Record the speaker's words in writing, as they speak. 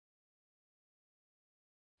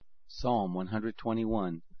Psalm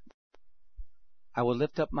 121. I will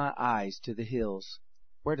lift up my eyes to the hills.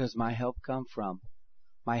 Where does my help come from?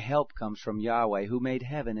 My help comes from Yahweh, who made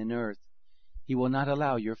heaven and earth. He will not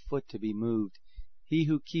allow your foot to be moved. He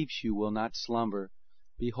who keeps you will not slumber.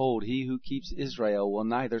 Behold, he who keeps Israel will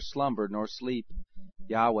neither slumber nor sleep.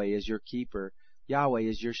 Yahweh is your keeper. Yahweh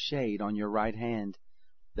is your shade on your right hand.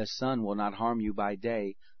 The sun will not harm you by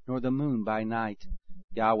day, nor the moon by night.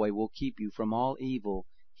 Yahweh will keep you from all evil.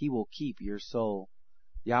 He will keep your soul.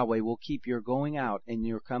 Yahweh will keep your going out and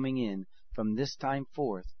your coming in from this time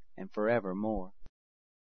forth and forevermore.